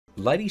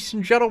Ladies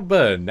and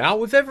gentlemen, now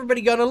with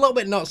everybody going a little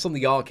bit nuts on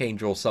the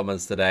Archangel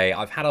summons today,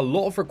 I've had a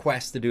lot of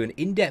requests to do an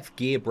in-depth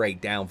gear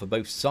breakdown for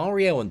both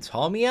Sariel and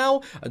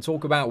Tarmiel and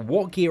talk about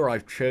what gear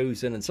I've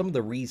chosen and some of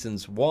the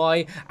reasons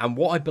why and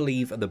what I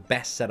believe are the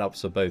best setups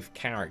for both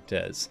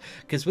characters.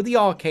 Because with the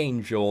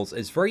Archangels,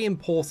 it's very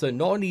important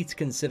not only to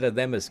consider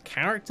them as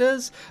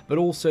characters, but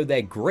also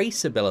their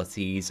grace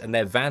abilities and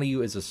their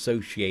value as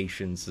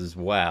associations as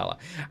well.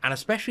 And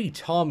especially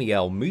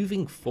Tarmiel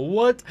moving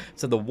forward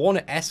to the 1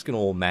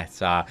 Escanor meta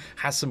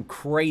has some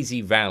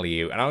crazy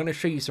value, and I'm going to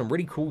show you some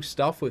really cool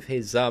stuff with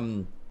his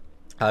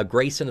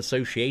grace and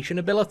association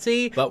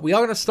ability. But we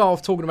are going to start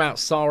off talking about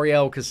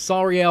Sariel, because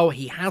Sariel,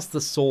 he has the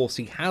source,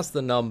 he has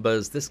the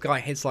numbers, this guy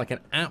hits like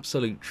an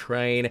absolute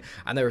train,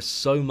 and there is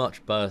so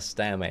much burst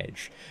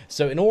damage.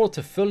 So in order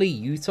to fully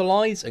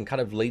utilize and kind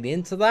of lean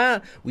into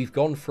that, we've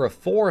gone for a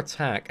 4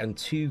 attack and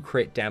 2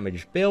 crit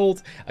damage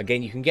build.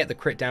 Again, you can get the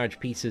crit damage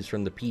pieces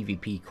from the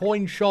PvP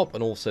coin shop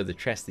and also the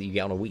chest that you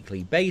get on a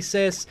weekly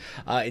basis.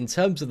 In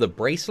terms of the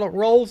bracelet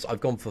rolls,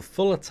 I've gone for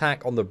full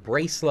attack on the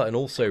bracelet and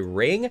also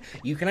ring.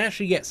 You can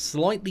actually get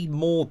slightly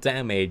more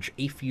damage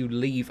if you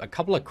leave a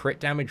couple of crit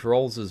damage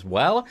rolls as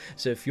well.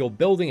 So if you're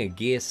building a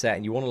gear set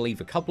and you want to leave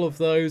a couple of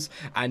those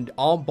and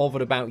aren't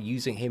bothered about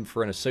using him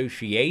for an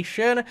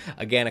association,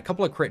 again, a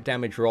couple of crit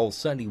damage rolls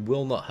certainly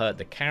will not hurt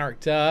the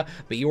character,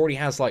 but he already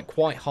has like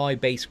quite high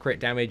base crit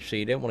damage, so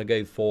you don't want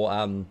to go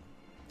for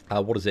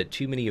what is it,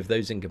 too many of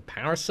those in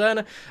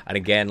comparison. And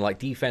again, like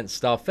defense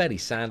stuff, fairly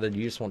standard,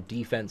 you just want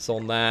defense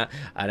on that.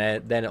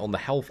 And then on the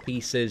health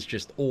pieces,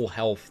 just all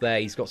health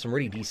there. He's got some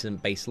really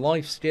decent base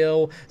life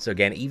steal, so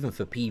again, even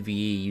for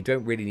PvE, you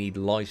don't really need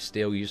life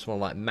steal, you just want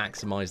to like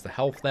maximize the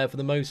health there for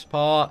the most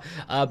part.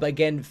 But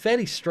again,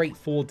 fairly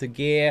straightforward to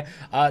gear.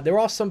 There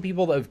are some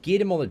people that have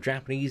geared him on the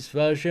Japanese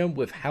version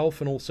with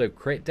health and also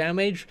crit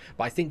damage,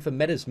 but I think for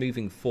metas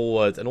moving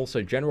forward and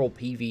also general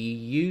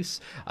PvE use,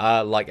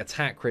 like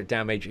attack crit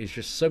damage is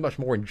just so much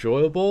more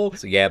enjoyable.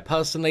 So yeah,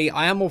 personally,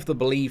 I am of the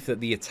belief that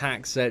the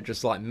attack set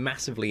just like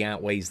massively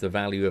outweighs the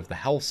value of the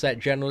health set,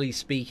 generally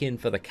speaking,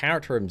 for the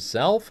character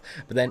himself.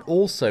 But then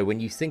also,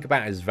 when you think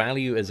about his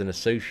value as an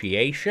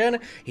association,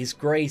 his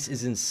grace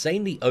is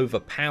insanely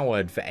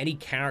overpowered for any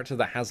character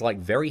that has like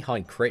very high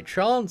crit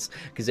chance,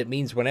 because it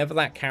means whenever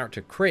that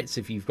character crits,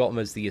 if you've got them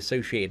as the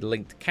associated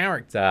linked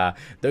character,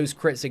 those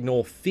crits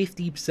ignore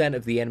 50%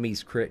 of the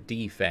enemy's crit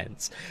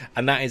defense.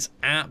 And that is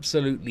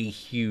absolutely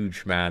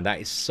huge, man. That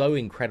is so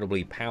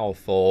incredibly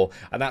powerful,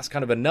 and that's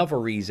kind of another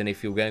reason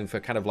if you're going for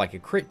kind of like a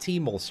crit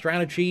team or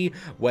strategy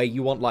where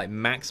you want like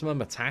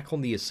maximum attack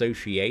on the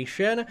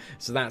association.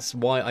 So that's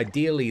why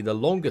ideally the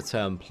longer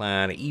term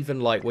plan,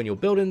 even like when you're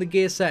building the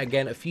gear set,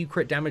 again, a few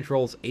crit damage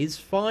rolls is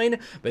fine,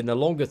 but in the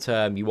longer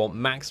term you want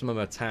maximum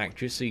attack,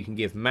 just so you can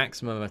give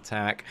maximum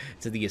attack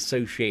to the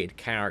associated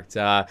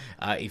character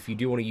if you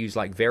do want to use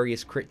like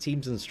various crit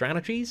teams and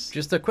strategies.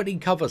 Just to quickly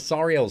cover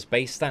Sariel's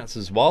base stats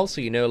as well,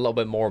 so you know a little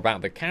bit more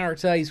about the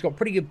character. He's got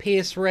pretty good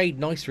pierce rate,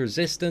 nice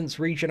resistance,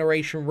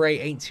 regeneration rate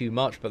ain't too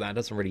much, but that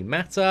doesn't really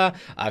matter.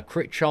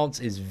 Crit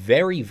chance is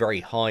very, very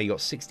high. You got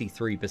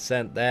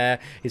 63% there.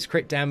 His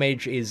crit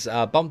damage is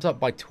bumped up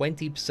by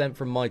 20%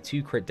 from my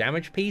 2 crit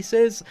damage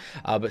pieces,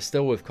 but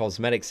still with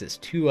cosmetics it's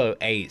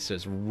 208, so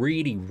it's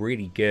really,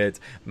 really good.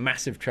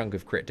 Massive chunk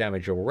of crit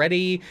damage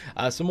already.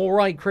 Some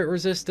alright crit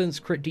resistance,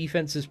 crit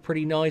defense is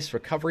pretty nice,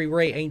 recovery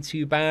rate ain't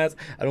too bad,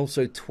 and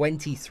also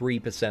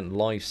 23%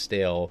 life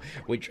steal,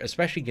 which,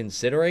 especially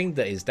considering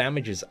that his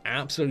damage is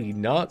absolutely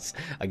nuts,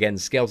 again,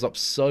 scales up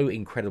so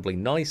incredibly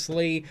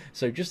nicely.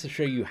 So just to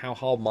show you how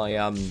hard my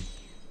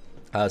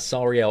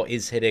Sariel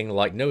is hitting,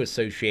 like no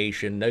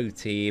association, no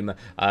team,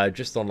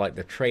 just on like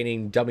the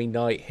training dummy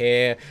night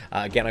here.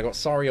 Again, I got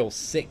Sariel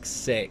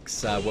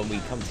 6/6 when we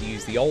come to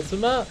use the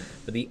ultimate,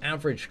 but the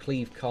average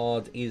cleave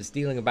card is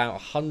dealing about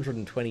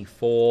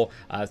 124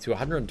 to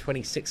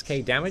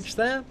 126k damage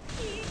there.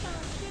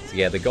 So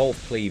yeah, the gold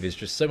cleave is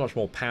just so much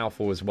more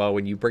powerful as well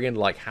when you bring in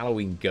like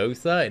Halloween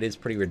Gotha. It is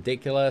pretty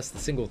ridiculous. The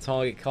single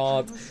target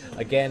card,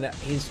 again,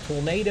 his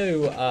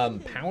tornado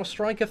power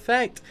strike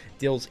effect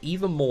deals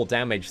even more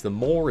damage the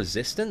more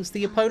resistance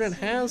the opponent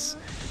has.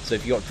 So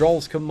if you got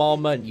Droll's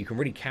Commandment, you can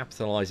really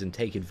capitalize and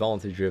take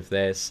advantage of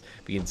this.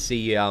 But you can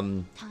see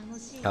on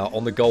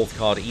the gold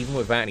card, even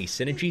without any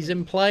synergies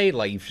in play,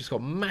 like you've just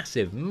got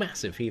massive,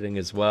 massive healing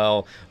as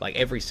well. Like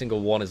every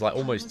single one is like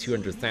almost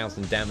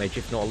 200,000 damage,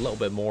 if not a little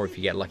bit more if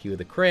you get lucky with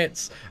the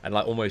crits, and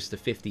like almost a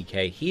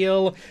 50k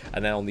heal.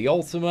 And then on the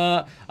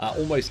ultimate,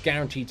 almost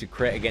guaranteed to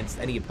crit against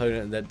any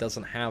opponent that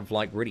doesn't have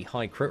like really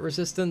high crit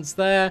resistance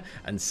there.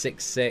 And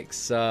 6/6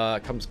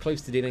 comes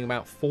close to dealing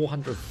about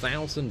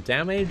 400,000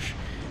 damage.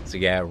 So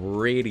yeah,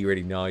 really,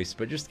 really nice.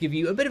 But just to give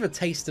you a bit of a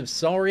taste of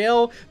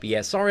Sariel, but yeah,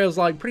 Sariel's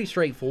like pretty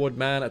straightforward,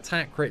 man.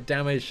 Attack, crit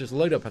damage, just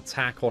load up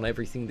attack on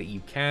everything that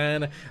you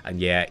can, and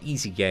yeah,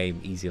 easy game,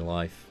 easy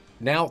life.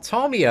 Now,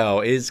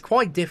 Tarmiel is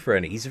quite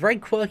different. He's a very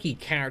quirky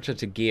character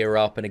to gear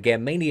up, and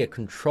again, mainly a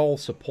control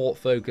support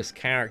focused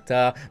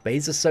character, but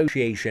his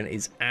association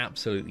is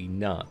absolutely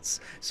nuts.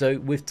 So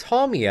with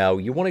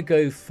Tarmiel, you want to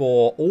go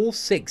for all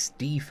 6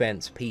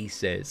 defense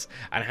pieces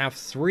and have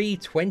 3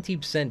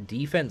 20%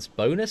 defense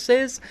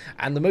bonuses,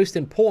 and the most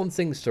important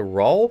things to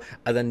roll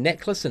are the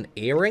necklace and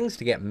earrings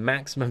to get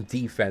maximum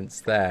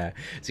defense there.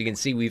 So you can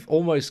see we've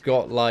almost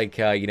got like,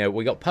 you know,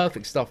 we got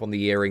perfect stuff on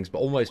the earrings, but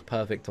almost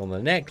perfect on the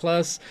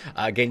necklace.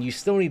 Again, you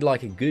still need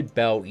like a good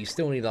belt, you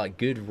still need like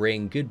good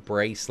ring, good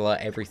bracelet,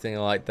 everything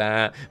like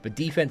that. But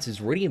defense is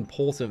really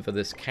important for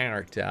this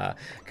character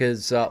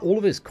because all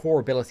of his core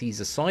abilities,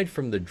 aside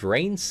from the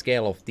drain,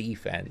 scale off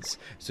defense.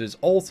 So his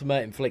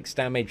ultimate inflicts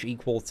damage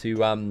equal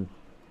to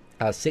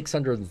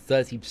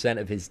 630%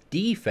 of his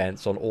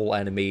defense on all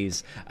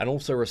enemies, and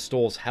also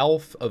restores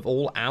health of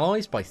all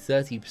allies by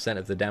 30%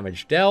 of the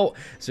damage dealt.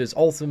 So his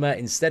ultimate,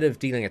 instead of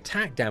dealing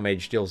attack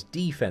damage, deals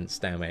defense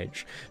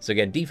damage. So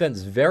again, defense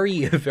is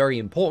very, very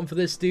important for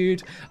this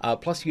dude.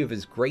 Plus you have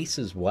his grace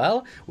as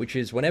well, which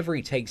is whenever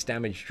he takes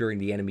damage during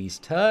the enemy's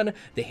turn,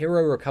 the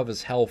hero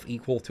recovers health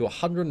equal to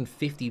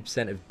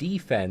 150% of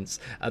defense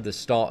at the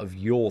start of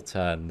your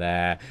turn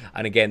there.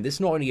 And again, this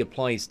not only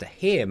applies to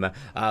him,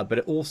 but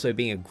it also,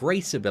 being a grace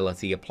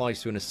ability,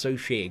 applies to an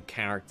associated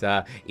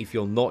character if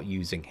you're not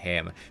using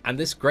him. And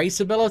this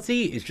grace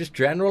ability is just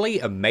generally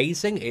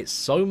amazing. It's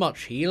so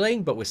much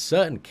healing, but with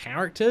certain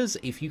characters,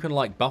 if you can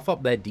like buff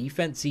up their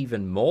defense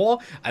even more,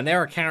 and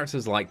there are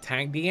characters like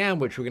Tank Diane,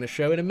 which we're going to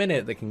show in a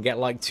minute, that can get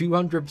like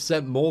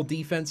 200% more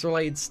defense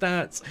related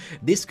stats.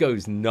 This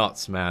goes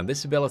nuts, man.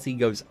 This ability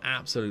goes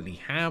absolutely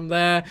ham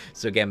there.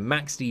 So again,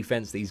 max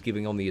defense that he's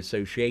giving on the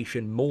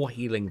association, more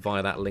healing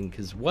via that link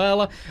as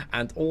well,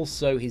 and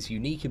also his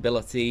unique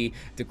ability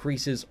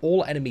decreases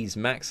all enemies'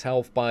 max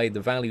health by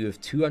the value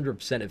of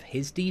 200% of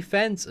his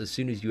defense as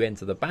soon as you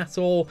enter the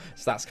battle.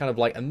 So that's kind of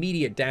like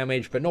immediate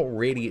damage, but not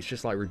really. It's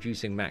just like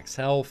reducing max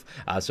health.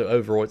 So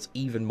overall, it's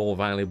even more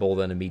valuable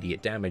than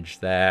immediate damage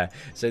there.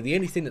 So the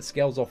only thing that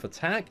scales off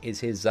attack is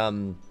his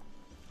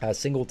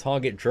single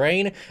target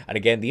drain, and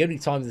again, the only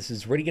time this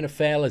is really going to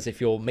fail is if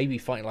you're maybe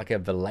fighting like a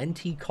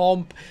Valenti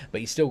comp, but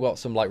you still got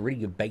some like really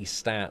good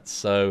base stats.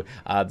 So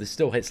this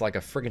still hits like a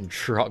friggin'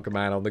 truck,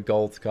 man, on the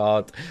gold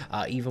card,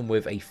 even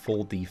with a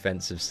full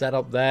defensive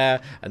setup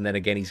there. And then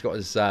again, he's got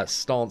his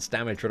stance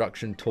damage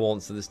reduction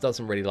taunt, so this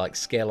doesn't really like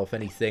scale off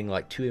anything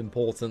like too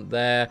important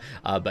there.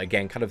 But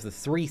again, kind of the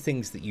 3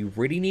 things that you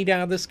really need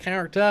out of this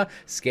character: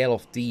 scale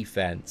off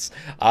defense.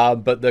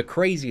 But the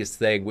craziest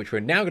thing, which we're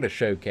now going to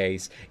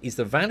showcase, is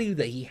the value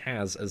that he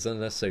has as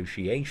an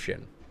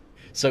association.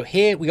 So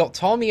here we got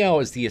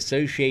Tarmiel as the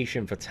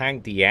association for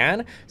Tank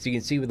Diane. So you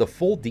can see with the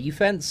full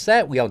defense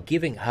set, we are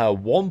giving her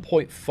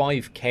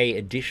 1.5k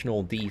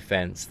additional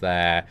defense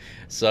there.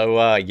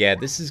 So yeah,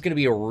 this is going to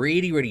be a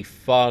really, really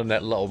fun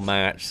little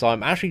match. So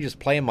I'm actually just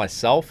playing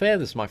myself here.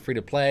 This is my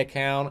free-to-play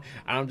account,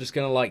 and I'm just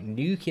going to like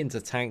nuke into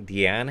Tank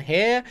Diane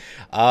here,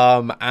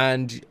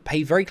 and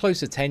pay very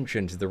close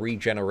attention to the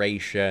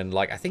regeneration.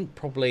 Like I think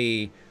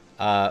probably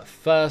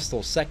first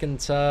or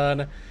second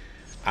turn,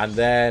 and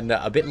then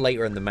a bit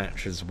later in the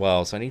match as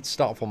well. So I need to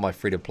start off on my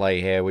free-to-play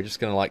here. We're just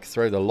going to like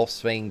throw the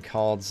Lost Vein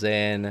cards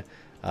in,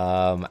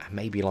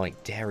 maybe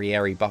like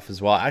Derriere buff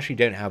as well. I actually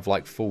don't have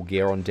like full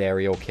gear on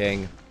Derriere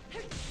King.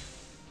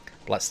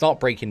 But let's start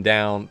breaking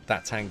down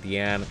that Tank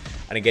Diane,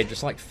 and again,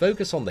 just like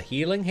focus on the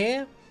healing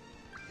here.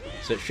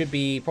 So it should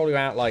be probably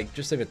about like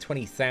just over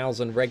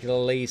 20,000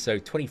 regularly, so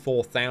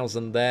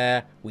 24,000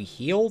 there we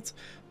healed.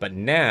 But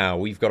now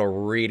we've got a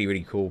really,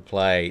 really cool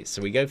play.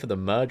 So we go for the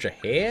merger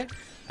here,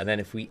 and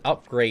then if we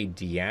upgrade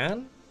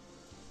Diane,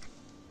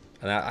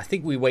 and I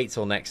think we wait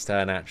till next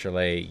turn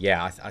actually.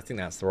 Yeah, I think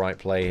that's the right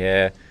play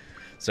here.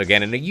 So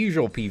again, in a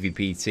usual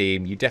PvP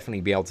team, you'd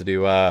definitely be able to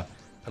do a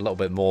little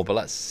bit more, but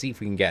let's see if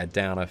we can get it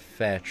down a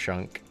fair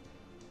chunk.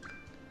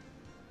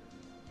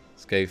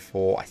 Go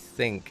for, I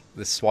think,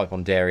 the swipe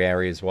on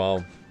Derriere as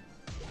well.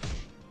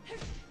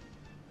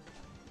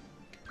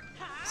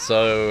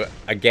 So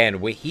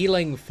again, we're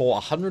healing for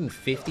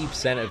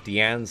 150% of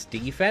Diane's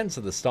defense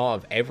at the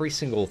start of every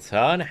single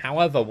turn.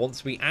 However,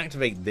 once we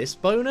activate this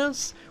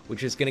bonus,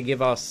 which is going to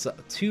give us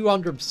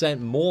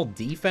 200% more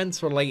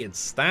defense related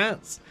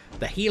stats,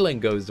 the healing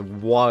goes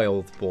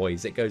wild,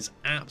 boys. It goes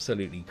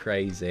absolutely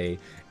crazy.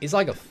 It's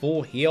like a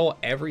full heal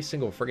every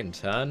single friggin'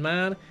 turn,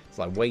 man. It's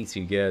like way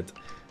too good.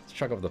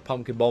 Chuck off the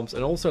pumpkin bombs,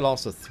 and also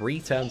lasts for 3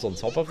 turns on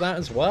top of that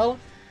as well.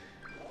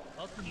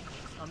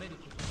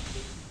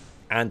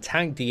 And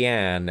Tank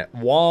Diane,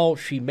 while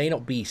she may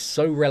not be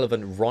so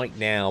relevant right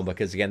now,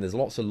 because again, there's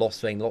lots of Lost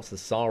Vein, lots of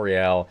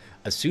Sariel,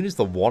 as soon as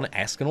the 1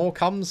 Escanor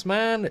comes,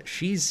 man,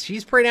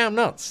 she's pretty damn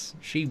nuts.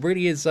 She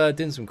really is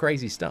doing some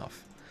crazy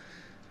stuff.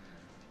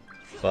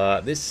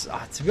 But this,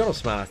 to be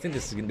honest, man, I think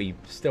this is going to be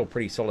still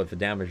pretty solid for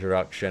damage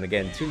reduction.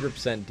 Again,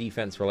 200%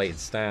 defense related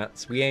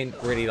stats. We ain't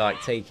really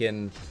like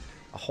taking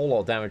a whole lot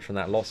of damage from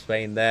that Lost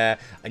Vein there.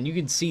 And you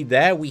can see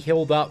there, we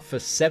healed up for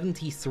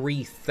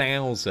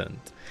 73,000.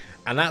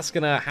 And that's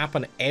going to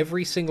happen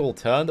every single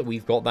turn that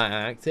we've got that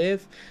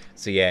active.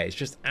 So yeah, it's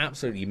just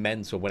absolutely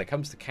mental when it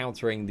comes to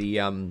countering the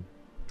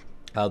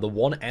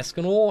one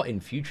Escanor in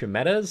future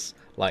metas.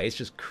 Like, it's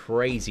just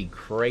crazy,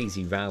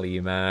 crazy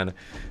value, man.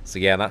 So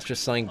yeah, that's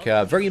just something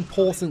very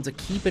important to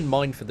keep in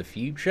mind for the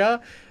future,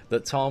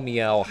 that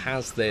Tarmiel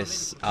has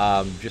this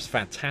just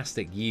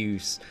fantastic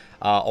use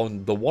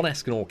on the one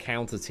Escanor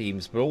counter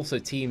teams, but also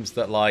teams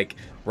that like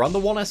run the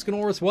one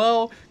Escanor as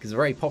well, because a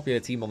very popular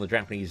team on the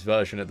Japanese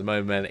version at the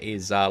moment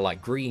is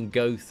like Green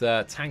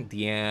Gotha, Tank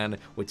Diane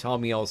with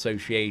Tarmiel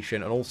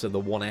Association, and also the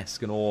one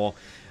Escanor.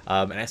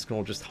 And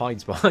Escanor just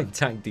hides behind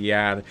Tank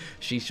Diane.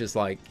 She's just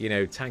like, you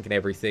know, tanking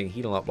everything,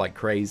 healing up like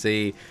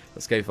crazy.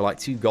 Let's go for like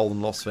 2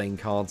 golden Lost Vein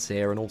cards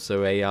here, and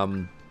also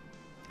a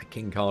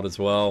King card as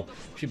well.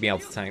 Should be able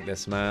to tank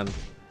this, man.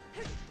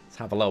 Let's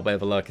have a little bit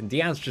of a look. And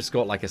Diane's just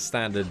got like a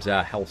standard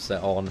health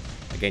set on.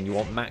 Again, you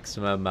want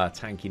maximum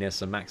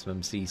tankiness and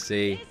maximum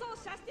CC.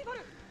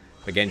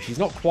 Again, she's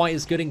not quite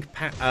as good in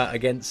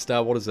against,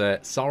 what is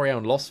it, Sariel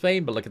and Lost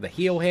Vein, but look at the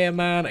heal here,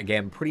 man.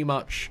 Again, pretty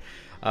much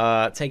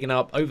taking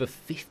up over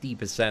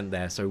 50%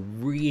 there, so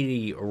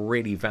really,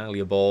 really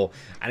valuable.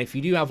 And if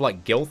you do have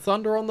like Guild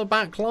Thunder on the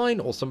back line,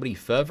 or somebody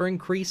further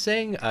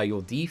increasing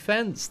your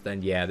defense,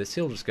 then yeah, this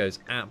heal just goes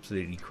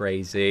absolutely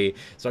crazy.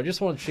 So I just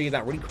want to show you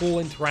that really cool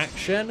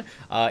interaction.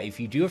 If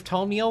you do have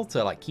Tarmiel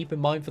to like keep in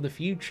mind for the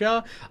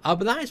future, but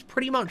that is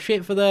pretty much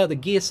it for the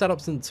gear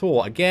setups and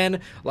tour. Again,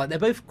 like, they're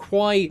both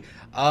quite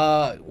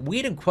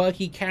weird and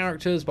quirky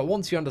characters, but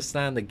once you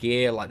understand the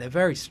gear, like, they're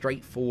very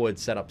straightforward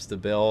setups to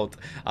build.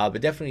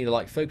 But definitely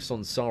like focus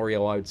on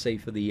Sariel, I would say,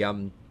 for the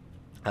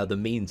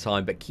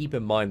meantime, but keep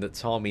in mind that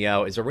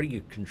Tarmiel is a really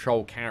good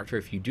control character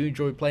if you do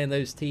enjoy playing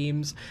those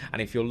teams,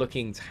 and if you're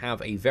looking to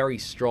have a very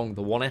strong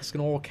the one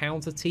Escanor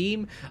counter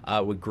team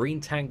with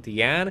Green Tank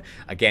Diane.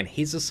 Again,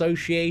 his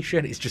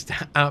association is just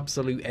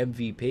absolute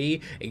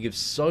MVP. It gives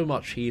so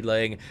much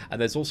healing,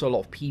 and there's also a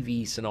lot of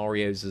PvE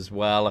scenarios as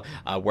well,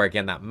 where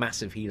again that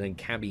massive healing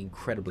can be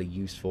incredibly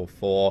useful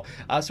for.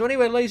 So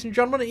anyway, ladies and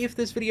gentlemen, if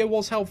this video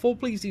was helpful,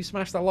 please do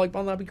smash that like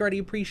button, that'd be greatly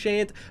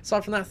appreciated.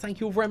 Aside from that,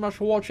 thank you all very much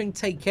for watching,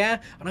 take care,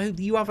 and I hope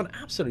that you have an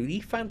absolutely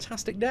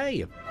fantastic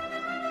day.